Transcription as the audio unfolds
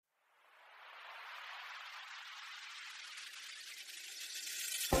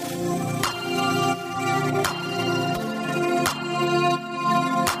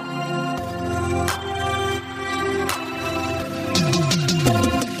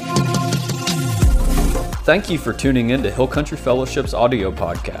Thank you for tuning in to Hill Country Fellowship's audio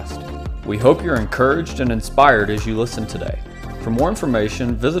podcast. We hope you're encouraged and inspired as you listen today. For more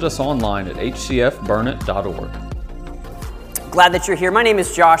information, visit us online at hcfburnett.org. Glad that you're here. My name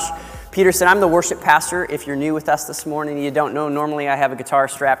is Josh Peterson. I'm the worship pastor. If you're new with us this morning, you don't know, normally I have a guitar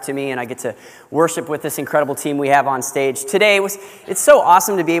strapped to me and I get to worship with this incredible team we have on stage. Today, it's so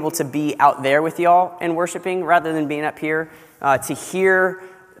awesome to be able to be out there with y'all and worshiping rather than being up here. To hear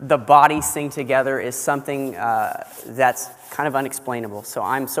the body sing together is something that's kind of unexplainable. So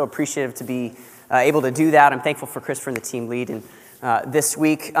I'm so appreciative to be able to do that. I'm thankful for Christopher and the team lead this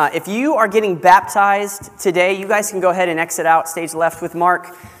week. If you are getting baptized today, you guys can go ahead and exit out stage left with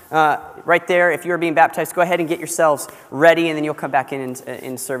Mark right there. If you're being baptized, go ahead and get yourselves ready, and then you'll come back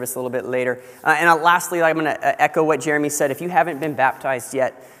in service a little bit later. And lastly, I'm going to echo what Jeremy said. If you haven't been baptized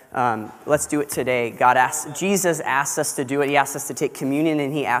yet, let's do it today. Jesus asked us to do it. He asked us to take communion,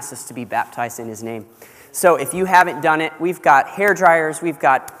 and he asked us to be baptized in his name. So if you haven't done it, we've got hair dryers, we've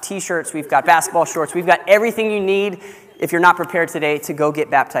got t-shirts, we've got basketball shorts, we've got everything you need if you're not prepared today to go get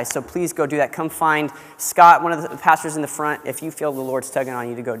baptized. So please go do that. Come find Scott, one of the pastors in the front. If you feel the Lord's tugging on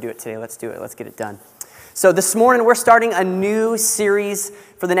you to go do it today, let's do it. Let's get it done. So this morning we're starting a new series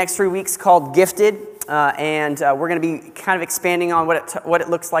for the next 3 weeks called Gifted. And we're going to be kind of expanding on what it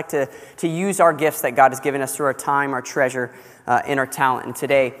looks like to use our gifts that God has given us through our time, our treasure, and our talent. And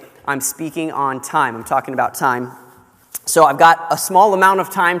today I'm speaking on time. I'm talking about time. So I've got a small amount of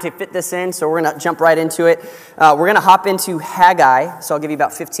time to fit this in, so we're going to jump right into it. We're going to hop into Haggai, so I'll give you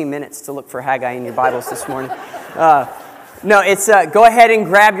about 15 minutes to look for Haggai in your Bibles this morning. Go ahead and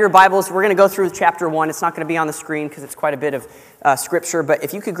grab your Bibles. We're going to go through chapter 1. It's not going to be on the screen because it's quite a bit of scripture, but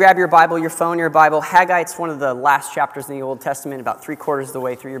if you could grab your Bible, your phone, your Bible. Haggai, it's one of the last chapters in the Old Testament, about 3/4 of the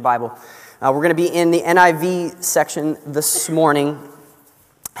way through your Bible. We're going to be in the NIV section this morning,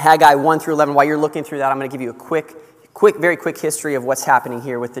 Haggai 1 through 11. While you're looking through that, I'm going to give you a very quick history of what's happening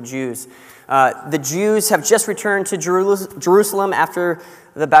here with the Jews. The Jews have just returned to Jerusalem after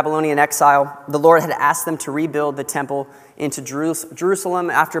the Babylonian exile. The Lord had asked them to rebuild the temple into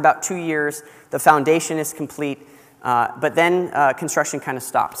Jerusalem. After about 2 years, the foundation is complete, but then construction kind of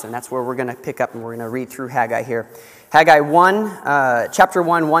stops, and that's where we're going to pick up, and we're going to read through Haggai here. Haggai 1, chapter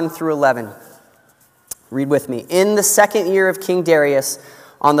 1, 1 through 11. Read with me. In the second year of King Darius,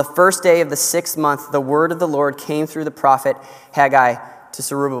 on the first day of the 6th month, the word of the Lord came through the prophet Haggai to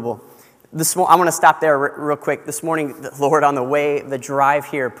Zerubbabel. I want to stop there real quick. This morning, the Lord, on the drive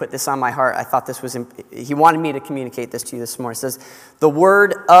here, put this on my heart. I thought he wanted me to communicate this to you this morning. It says, the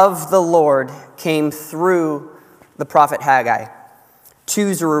word of the Lord came through the prophet Haggai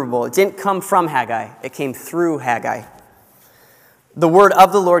to Zerubbabel. It didn't come from Haggai. It came through Haggai. The word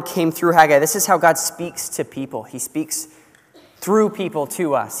of the Lord came through Haggai. This is how God speaks to people. He speaks through people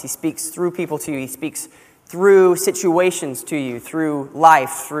to us. He speaks through people to you. He speaks through situations to you, through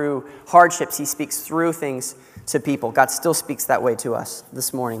life, through hardships. He speaks through things to people. God still speaks that way to us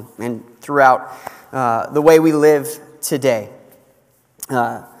this morning and throughout the way we live today.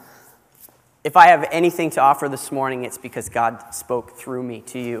 If I have anything to offer this morning, it's because God spoke through me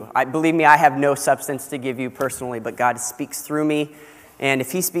to you. Believe me, I have no substance to give you personally, but God speaks through me. And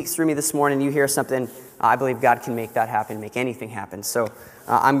if he speaks through me this morning, you hear something, I believe God can make that happen, make anything happen. So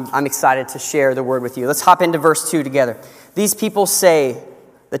I'm excited to share the word with you. Let's hop into verse 2 together. These people say,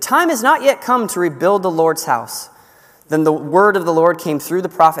 the time has not yet come to rebuild the Lord's house. Then the word of the Lord came through the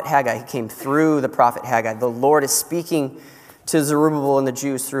prophet Haggai. He came through the prophet Haggai. The Lord is speaking to Zerubbabel and the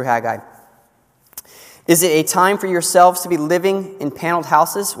Jews through Haggai. Is it a time for yourselves to be living in paneled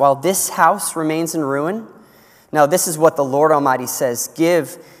houses while this house remains in ruin? Now this is what the Lord Almighty says.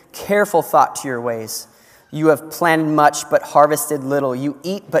 Give careful thought to your ways. You have planted much but harvested little. You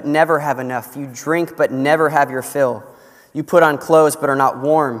eat but never have enough. You drink but never have your fill. You put on clothes but are not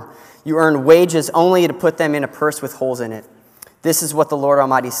warm. You earn wages only to put them in a purse with holes in it. This is what the Lord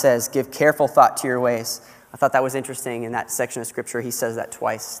Almighty says. Give careful thought to your ways. I thought that was interesting. In that section of Scripture, he says that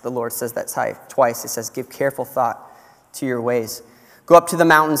twice. The Lord says that twice. He says, give careful thought to your ways. Go up to the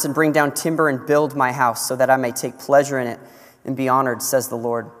mountains and bring down timber and build my house so that I may take pleasure in it and be honored, says the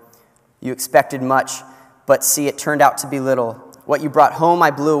Lord. You expected much, but see, it turned out to be little. What you brought home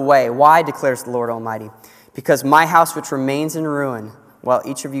I blew away. Why, declares the Lord Almighty? Because my house which remains in ruin, while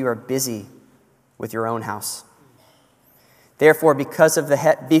each of you are busy with your own house. Therefore, because of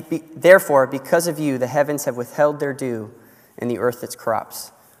you, the heavens have withheld their dew and the earth its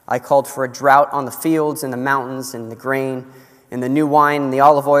crops. I called for a drought on the fields and the mountains and the grain and the new wine and the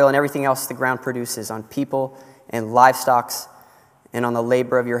olive oil and everything else the ground produces, on people and livestock and on the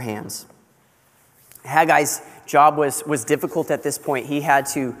labor of your hands. Haggai's job was difficult at this point. He had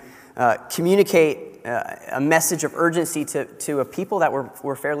to communicate a message of urgency to a people that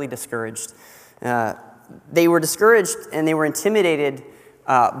were fairly discouraged. They were discouraged and they were intimidated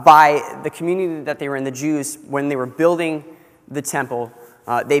by the community that they were in, the Jews. When they were building the temple,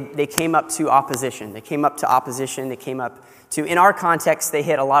 they came up to opposition. They came up to, in our context, they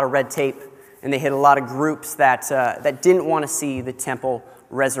hit a lot of red tape, and they hit a lot of groups that didn't want to see the temple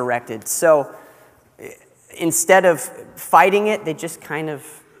resurrected. So instead of fighting it, they just kind of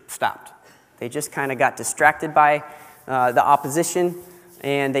stopped. They just kind of got distracted by the opposition,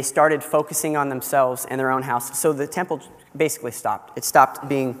 and they started focusing on themselves and their own house. So the temple basically stopped. It stopped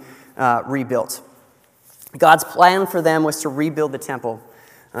being rebuilt. God's plan for them was to rebuild the temple.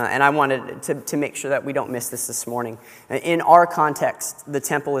 And I wanted to make sure that we don't miss this morning. In our context, the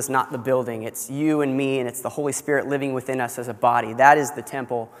temple is not the building. It's you and me, and it's the Holy Spirit living within us as a body. That is the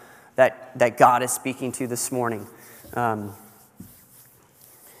temple that God is speaking to this morning.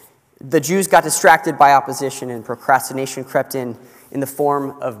 The Jews got distracted by opposition, and procrastination crept in the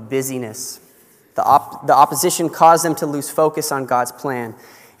form of busyness. The opposition caused them to lose focus on God's plan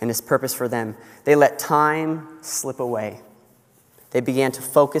and His purpose for them. They let time slip away. They began to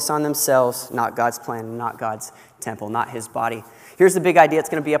focus on themselves, not God's plan, not God's temple, not His body. Here's the big idea. It's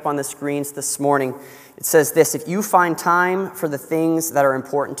going to be up on the screens this morning. It says this: if you find time for the things that are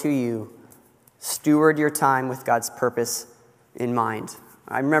important to you, steward your time with God's purpose in mind.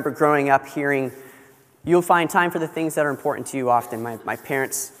 I remember growing up hearing, you'll find time for the things that are important to you often. My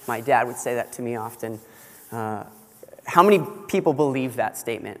parents, my dad would say that to me often. How many people believe that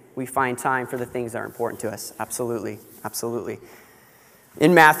statement? We find time for the things that are important to us. Absolutely, absolutely.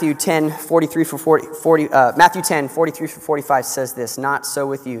 In Matthew 10, 43 through 45 says this: not so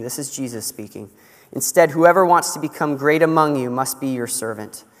with you. This is Jesus speaking. Instead, whoever wants to become great among you must be your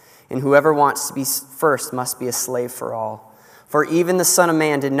servant, and whoever wants to be first must be a slave for all. For even the Son of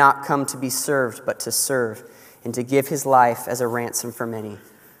Man did not come to be served, but to serve, and to give His life as a ransom for many.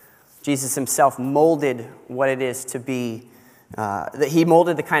 Jesus Himself molded what it is to be, He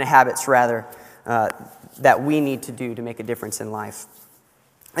molded the kind of habits, that we need to do to make a difference in life.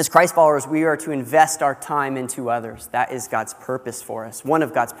 As Christ followers, we are to invest our time into others. That is God's purpose for us. One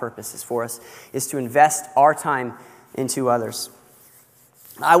of God's purposes for us is to invest our time into others.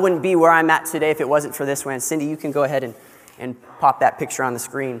 I wouldn't be where I'm at today if it wasn't for this man. Cindy, you can go ahead and pop that picture on the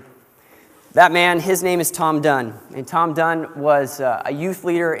screen. That man, his name is Tom Dunn. And Tom Dunn was a youth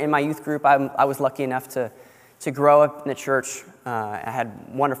leader in my youth group. I was lucky enough to grow up in the church. I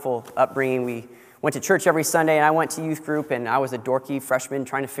had wonderful upbringing. We went to church every Sunday, and I went to youth group, and I was a dorky freshman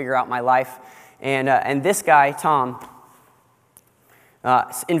trying to figure out my life. And this guy, Tom,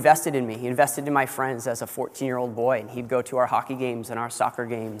 invested in me. He invested in my friends as a 14-year-old boy, and he'd go to our hockey games and our soccer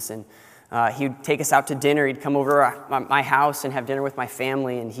games, and he'd take us out to dinner. He'd come over to my house and have dinner with my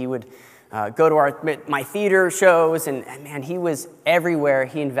family, and he would go to my theater shows, and man, he was everywhere.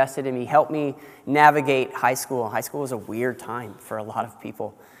 He invested in me, helped me navigate high school. High school was a weird time for a lot of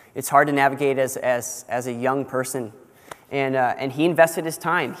people. It's hard to navigate as a young person, and he invested his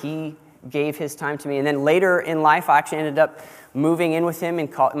time. He gave his time to me, and then later in life, I actually ended up moving in with him in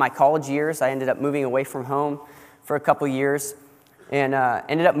my college years. I ended up moving away from home for a couple years, and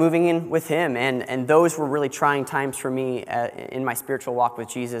ended up moving in with him, and those were really trying times for me in my spiritual walk with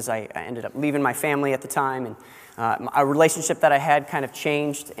Jesus. I ended up leaving my family at the time, and a relationship that I had kind of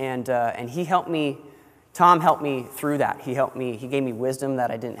changed, and he helped me. Tom helped me through that. He gave me wisdom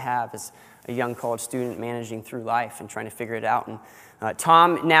that I didn't have as a young college student managing through life and trying to figure it out. And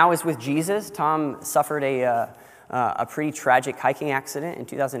Tom now is with Jesus. Tom suffered a pretty tragic hiking accident in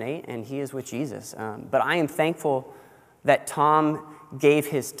 2008, and he is with Jesus. But I am thankful that Tom gave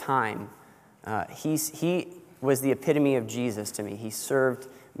his time. He was the epitome of Jesus to me. He served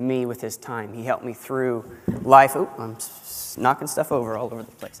me with his time. He helped me through life. Oh, I'm knocking stuff over all over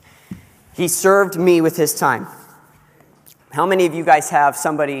the place. He served me with his time. How many of you guys have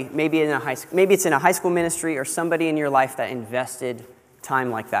somebody, maybe it's in a high school ministry or somebody in your life that invested time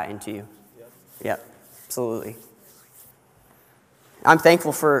like that into you? Yep, absolutely. I'm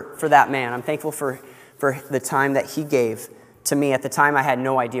thankful for that man. I'm thankful for the time that he gave to me. At the time, I had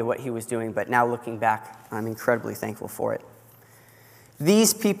no idea what he was doing, but now looking back, I'm incredibly thankful for it.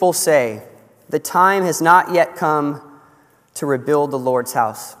 These people say, the time has not yet come to rebuild the Lord's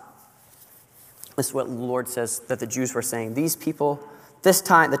house. This is what the Lord says that the Jews were saying. These people, the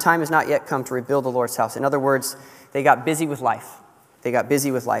time has not yet come to rebuild the Lord's house. In other words, they got busy with life.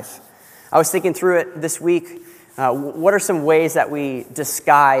 I was thinking through it this week. What are some ways that we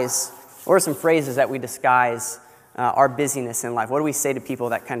disguise, what are some phrases that we disguise our busyness in life? What do we say to people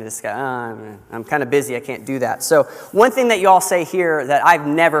that kind of discuss, I'm kind of busy, I can't do that? So one thing that you all say here that I've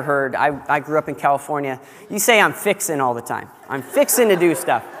never heard, I grew up in California, you say I'm fixing all the time. I'm fixing to do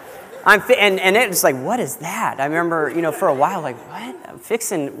stuff. And it's like, what is that? I remember, for a while, like, what? I'm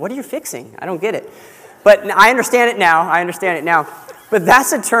fixing, what are you fixing? I don't get it. But I understand it now. But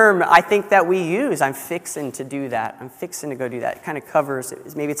that's a term I think that we use. I'm fixing to do that. I'm fixing to go do that. It kind of covers,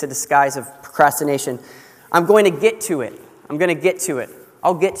 maybe it's a disguise of procrastination. I'm going to get to it. I'm going to get to it.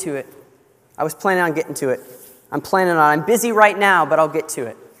 I'll get to it. I was planning on getting to it. I'm busy right now, but I'll get to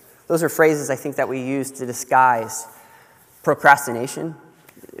it. Those are phrases I think that we use to disguise procrastination,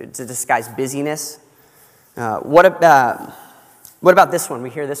 to disguise busyness. What about this one? We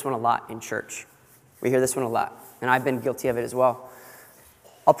hear this one a lot in church. We hear this one a lot, and I've been guilty of it as well.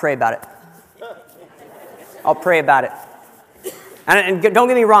 I'll pray about it. I'll pray about it. And don't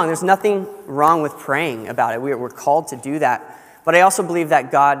get me wrong, there's nothing wrong with praying about it. We're called to do that. But I also believe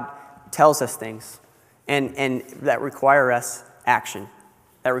that God tells us things and that require us action.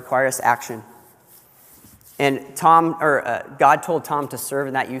 And God told Tom to serve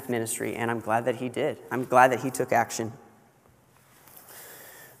in that youth ministry, and I'm glad that he did. I'm glad that he took action.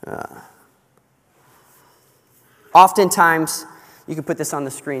 Oftentimes, you can put this on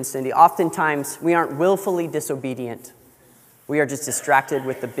the screen, Cindy. Oftentimes, we aren't willfully disobedient. We are just distracted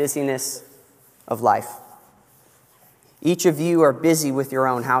with the busyness of life. Each of you are busy with your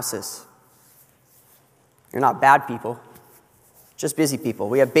own houses. You're not bad people, just busy people.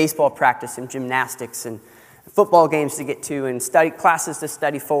 We have baseball practice and gymnastics and football games to get to and study classes to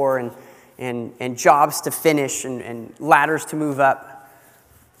study for and jobs to finish and ladders to move up.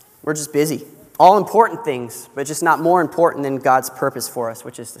 We're just busy. All important things, but just not more important than God's purpose for us,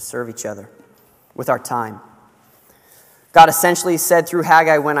 which is to serve each other with our time. God essentially said through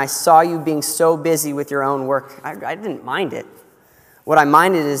Haggai, when I saw you being so busy with your own work, I didn't mind it. What I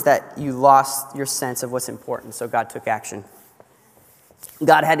minded is that you lost your sense of what's important, so God took action.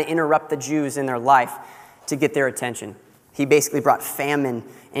 God had to interrupt the Jews in their life to get their attention. He basically brought famine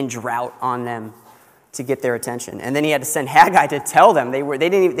and drought on them to get their attention. And then he had to send Haggai to tell them. They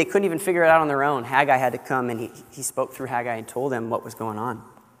couldn't even figure it out on their own. Haggai had to come, and he spoke through Haggai and told them what was going on.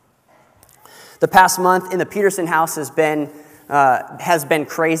 The past month in the Peterson house has been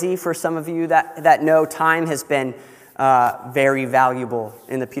crazy for some of you that know. Time has been very valuable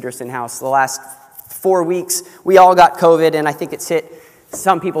in the Peterson house. The last 4 weeks, we all got COVID, and I think it's hit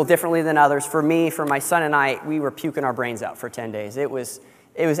some people differently than others. For me, for my son and I, we were puking our brains out for 10 days. It was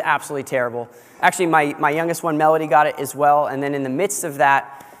absolutely terrible. Actually, my youngest one, Melody, got it as well. And then in the midst of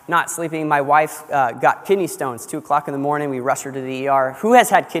that, not sleeping, my wife got kidney stones. 2 o'clock in the morning, we rushed her to the ER. Who has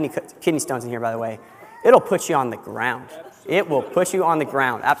had kidney stones in here, by the way? It'll put you on the ground. It will put you on the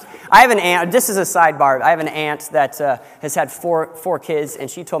ground. I have an aunt, this is a sidebar, I have an aunt that has had four kids, and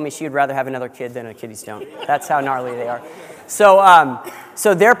she told me she would rather have another kid than a kidney stone. That's how gnarly they are.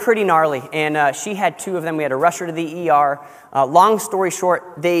 So they're pretty gnarly, and she had 2 of them. We had to rush her to the ER. Long story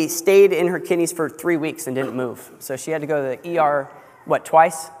short, they stayed in her kidneys for 3 weeks and didn't move. So she had to go to the ER,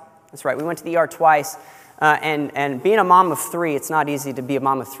 twice? That's right, we went to the ER twice. And being a mom of 3, it's not easy to be a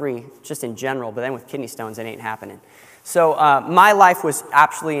mom of 3, just in general, but then with kidney stones, it ain't happening. So my life was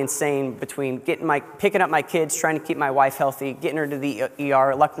absolutely insane between picking up my kids, trying to keep my wife healthy, getting her to the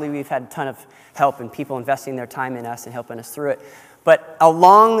ER. Luckily, we've had a ton of help and people investing their time in us and helping us through it. But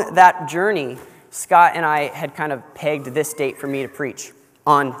along that journey, Scott and I had kind of pegged this date for me to preach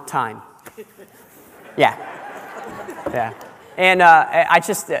on time. Yeah. And I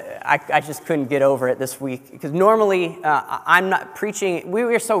just couldn't get over it this week because normally I'm not preaching. We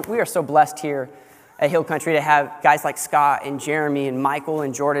are so blessed here at Hill Country to have guys like Scott and Jeremy and Michael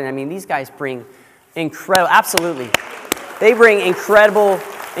and Jordan. I mean, these guys bring incredible. Absolutely, they bring incredible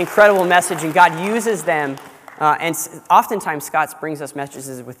message, and God uses them. And oftentimes, Scott brings us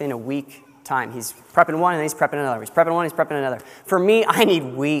messages within a week time. He's prepping one, and then he's prepping another. He's prepping one, he's prepping another. For me, I need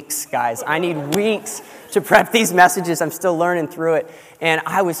weeks, guys. I need weeks to prep these messages. I'm still learning through it. And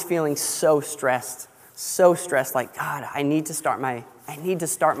I was feeling so stressed, like, God, I need to start my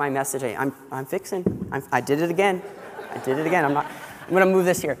message. I'm fixing. I did it again. I'm going to move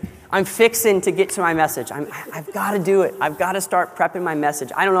this here. I'm fixing to get to my message. I've got to do it. I've got to start prepping my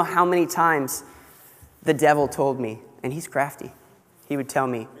message. I don't know how many times the devil told me, and he's crafty. He would tell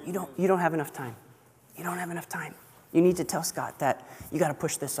me, you don't have enough time. You don't have enough time. You need to tell Scott that you got to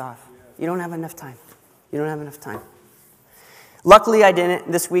push this off. You don't have enough time. You don't have enough time. Luckily, I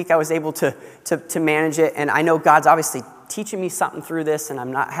didn't. This week, I was able to manage it, and I know God's obviously teaching me something through this,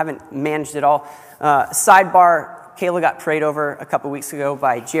 and haven't managed it all. Sidebar, Kayla got prayed over a couple weeks ago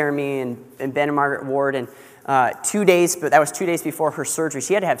by Jeremy and Ben and Margaret Ward, and 2 days, but that was 2 days before her surgery.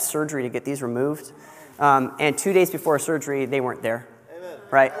 She had to have surgery to get these removed. And 2 days before her surgery, they weren't there. Amen.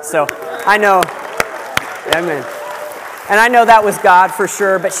 Right? So I know, amen. And I know that was God for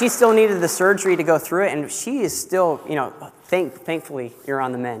sure, but she still needed the surgery to go through it, and she is still, thankfully, you're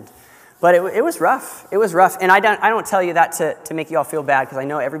on the mend. But it was rough. It was rough. And I don't tell you that to make you all feel bad, because I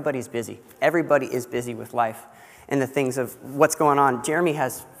know everybody's busy. Everybody is busy with life and the things of what's going on. Jeremy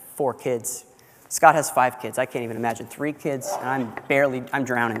has 4 kids. Scott has 5 kids. I can't even imagine 3 kids, and I'm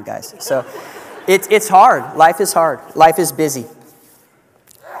drowning, guys. So it's hard. Life is hard. Life is busy.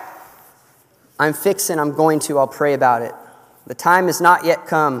 I'm I'll pray about it. The time has not yet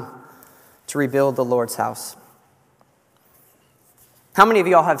come to rebuild the Lord's house. How many of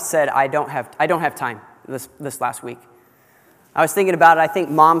y'all have said, I don't have time this last week? I was thinking about it. I think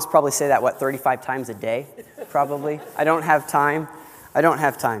moms probably say that, 35 times a day? Probably. I don't have time. I don't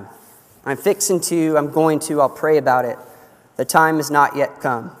have time. I'm I'll pray about it. The time has not yet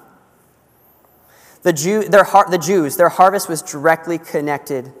come. The Jews, their harvest was directly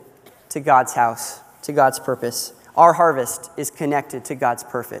connected to God's house, to God's purpose. Our harvest is connected to God's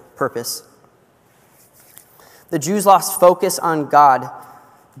purpose. The Jews lost focus on God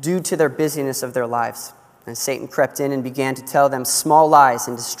due to their busyness of their lives. And Satan crept in and began to tell them small lies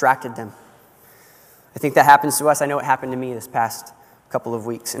and distracted them. I think that happens to us. I know it happened to me this past couple of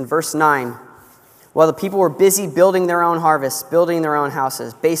weeks. In verse 9, while the people were busy building their own harvests, building their own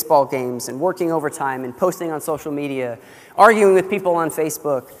houses, baseball games, and working overtime, and posting on social media, arguing with people on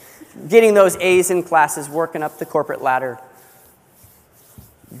Facebook, getting those A's in classes, working up the corporate ladder,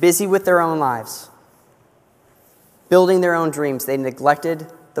 busy with their own lives, building their own dreams, they neglected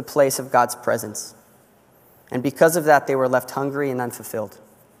the place of God's presence. And because of that, they were left hungry and unfulfilled.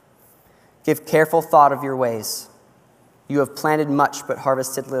 Give careful thought of your ways. You have planted much but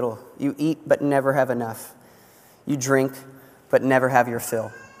harvested little. You eat but never have enough. You drink but never have your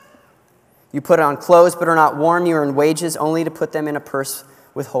fill. You put on clothes but are not warm. You earn wages only to put them in a purse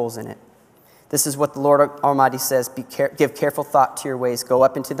with holes in it. This is what the Lord Almighty says. Give careful thought to your ways. Go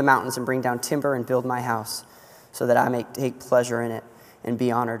up into the mountains and bring down timber and build my house, so that I may take pleasure in it and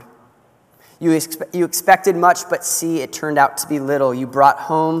be honored. You expected much, but see, it turned out to be little. What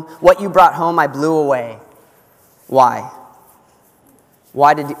you brought home, I blew away. Why?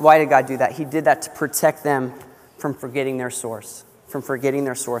 Why did God do that? He did that to protect them from forgetting their source,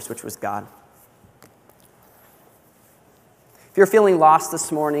 which was God. If you're feeling lost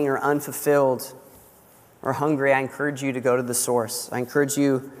this morning or unfulfilled or hungry, I encourage you to go to the source. I encourage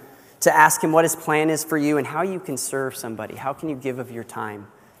you to ask him what his plan is for you and how you can serve somebody. How can you give of your time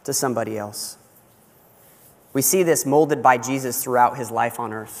to somebody else? We see this molded by Jesus throughout his life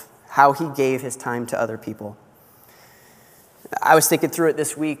on earth, how he gave his time to other people. I was thinking through it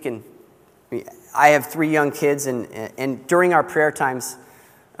this week, and I have 3 young kids, and during our prayer times,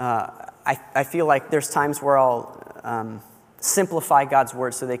 I feel like there's times where I'll simplify God's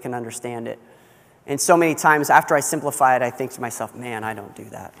word so they can understand it. And so many times after I simplify it, I think to myself, man, I don't do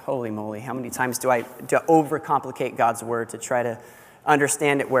that. Holy moly, how many times do I overcomplicate God's word to try to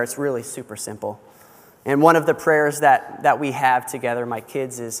understand it where it's really super simple? And one of the prayers that we have together, my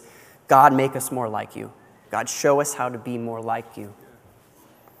kids, is, God, make us more like you. God, show us how to be more like you.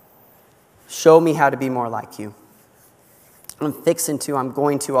 Show me how to be more like you. I'll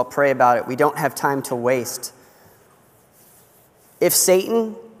pray about it. We don't have time to waste. If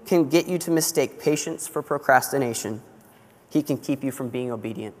Satan can get you to mistake patience for procrastination, he can keep you from being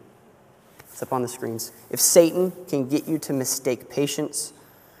obedient. It's up on the screens. If Satan can get you to mistake patience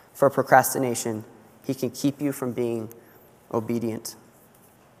for procrastination, he can keep you from being obedient.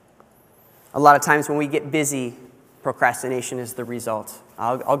 A lot of times when we get busy, procrastination is the result.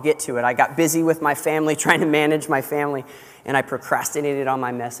 I'll get to it. I got busy with my family, trying to manage my family, and I procrastinated on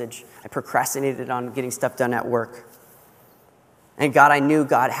my message. I procrastinated on getting stuff done at work. And I knew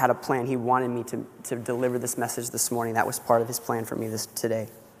God had a plan. He wanted me to deliver this message this morning. That was part of his plan for me today.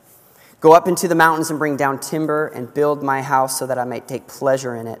 Go up into the mountains and bring down timber and build my house so that I might take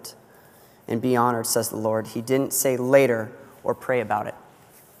pleasure in it and be honored, says the Lord. He didn't say later or pray about it.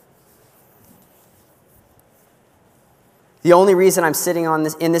 The only reason I'm sitting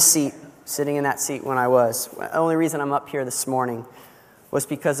in that seat when I was, the only reason I'm up here this morning was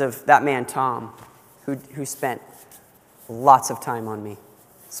because of that man, Tom, who spent lots of time on me,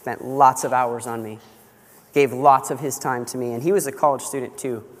 spent lots of hours on me, gave lots of his time to me. And he was a college student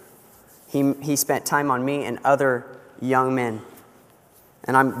too. He spent time on me and other young men.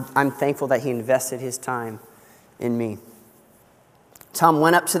 And I'm thankful that he invested his time in me. Tom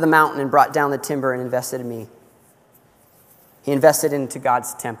went up to the mountain and brought down the timber and invested in me. He invested into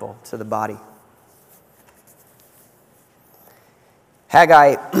God's temple, to the body.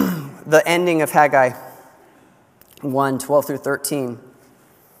 Haggai, the ending of Haggai 1, 12 through 13,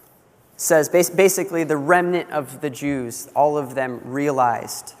 says basically the remnant of the Jews, all of them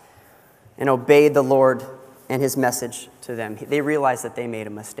realized and obeyed the Lord and his message to them. They realized that they made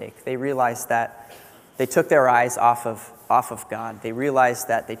a mistake. They realized that they took their eyes off of God. They realized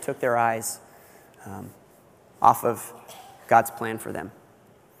that they took their eyes off of God's plan for them.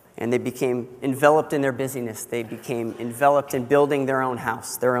 And they became enveloped in their busyness. They became enveloped in building their own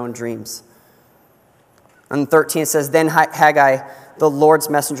house, their own dreams. And 13 says, Then Haggai, the Lord's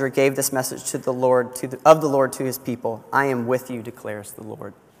messenger, gave this message to the Lord, of the Lord to his people. I am with you, declares the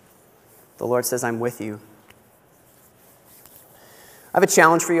Lord. The Lord says, I'm with you. I have a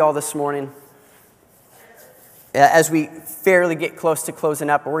challenge for you all this morning. As we fairly get close to closing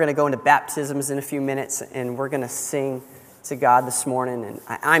up, we're going to go into baptisms in a few minutes, and we're going to sing to God this morning. And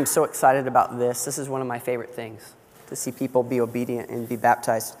I'm so excited about this. This is one of my favorite things, to see people be obedient and be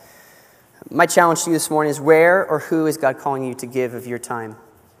baptized. My challenge to you this morning is, where or who is God calling you to give of your time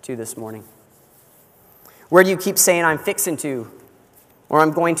to this morning? Where do you keep saying, I'm fixing to, or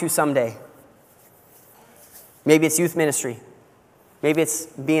I'm going to someday? Maybe it's youth ministry. Maybe it's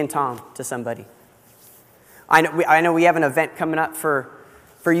being Tom to somebody. I know we have an event coming up for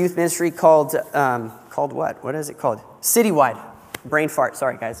youth ministry called what? What is it called? Citywide. Brain fart.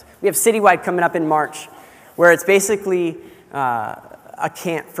 Sorry, guys. We have Citywide coming up in March, where it's basically a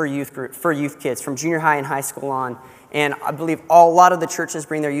camp for youth kids from junior high and high school on. And I believe a lot of the churches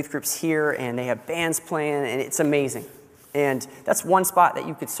bring their youth groups here, and they have bands playing, and it's amazing. And that's one spot that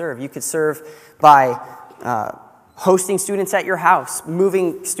you could serve. You could serve by hosting students at your house,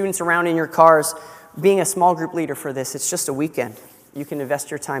 moving students around in your cars, being a small group leader for this. It's just a weekend. You can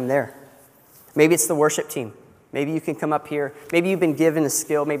invest your time there. Maybe it's the worship team. Maybe you can come up here. Maybe you've been given a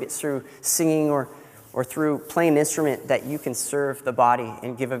skill. Maybe it's through singing or through playing an instrument that you can serve the body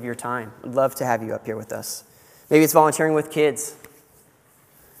and give of your time. I'd love to have you up here with us. Maybe it's volunteering with kids.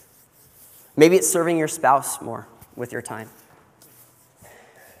 Maybe it's serving your spouse more with your time.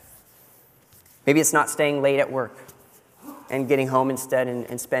 Maybe it's not staying late at work and getting home instead and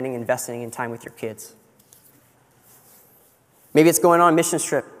investing in time with your kids. Maybe it's going on mission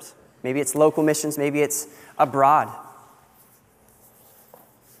trips. Maybe it's local missions. Maybe it's abroad.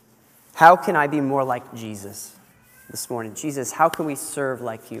 How can I be more like Jesus this morning? Jesus, how can we serve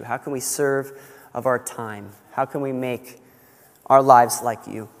like you? How can we serve of our time? How can we make our lives like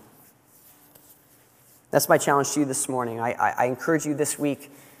you? That's my challenge to you this morning. I encourage you this week,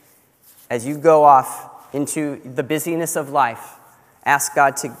 as you go off into the busyness of life, ask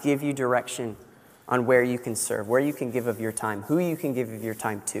God to give you direction on where you can serve, where you can give of your time, who you can give of your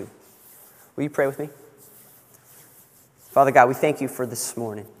time to. Will you pray with me? Father God, we thank you for this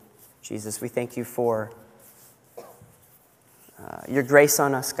morning. Jesus, we thank you for your grace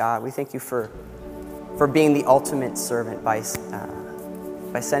on us, God. We thank you for being the ultimate servant by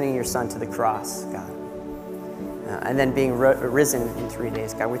sending your son to the cross, God. And then being risen in 3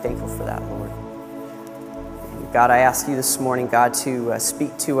 days. God, we're thankful for that, Lord. And God, I ask you this morning, God, to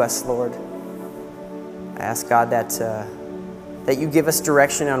speak to us, Lord. I ask, God, that you give us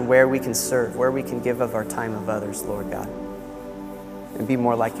direction on where we can serve, where we can give of our time of others, Lord God. And be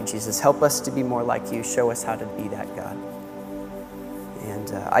more like you, Jesus. Help us to be more like you. Show us how to be that, God.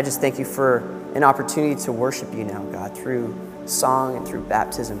 And I just thank you for an opportunity to worship you now, God, through song and through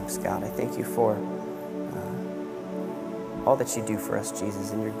baptisms, God. I thank you for all that you do for us, Jesus,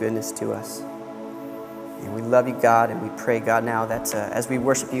 and your goodness to us. And we love you, God, and we pray, God, now that as we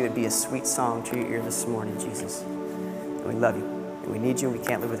worship you, it'd be a sweet song to your ear this morning, Jesus. And we love you, and we need you, and we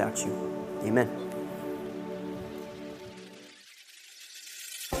can't live without you. Amen.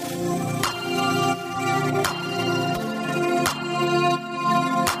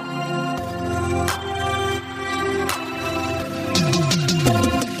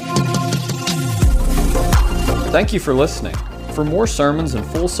 Thank you for listening. For more sermons and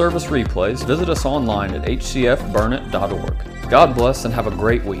full service replays, visit us online at hcfburnett.org. God bless and have a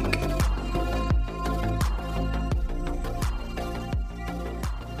great week.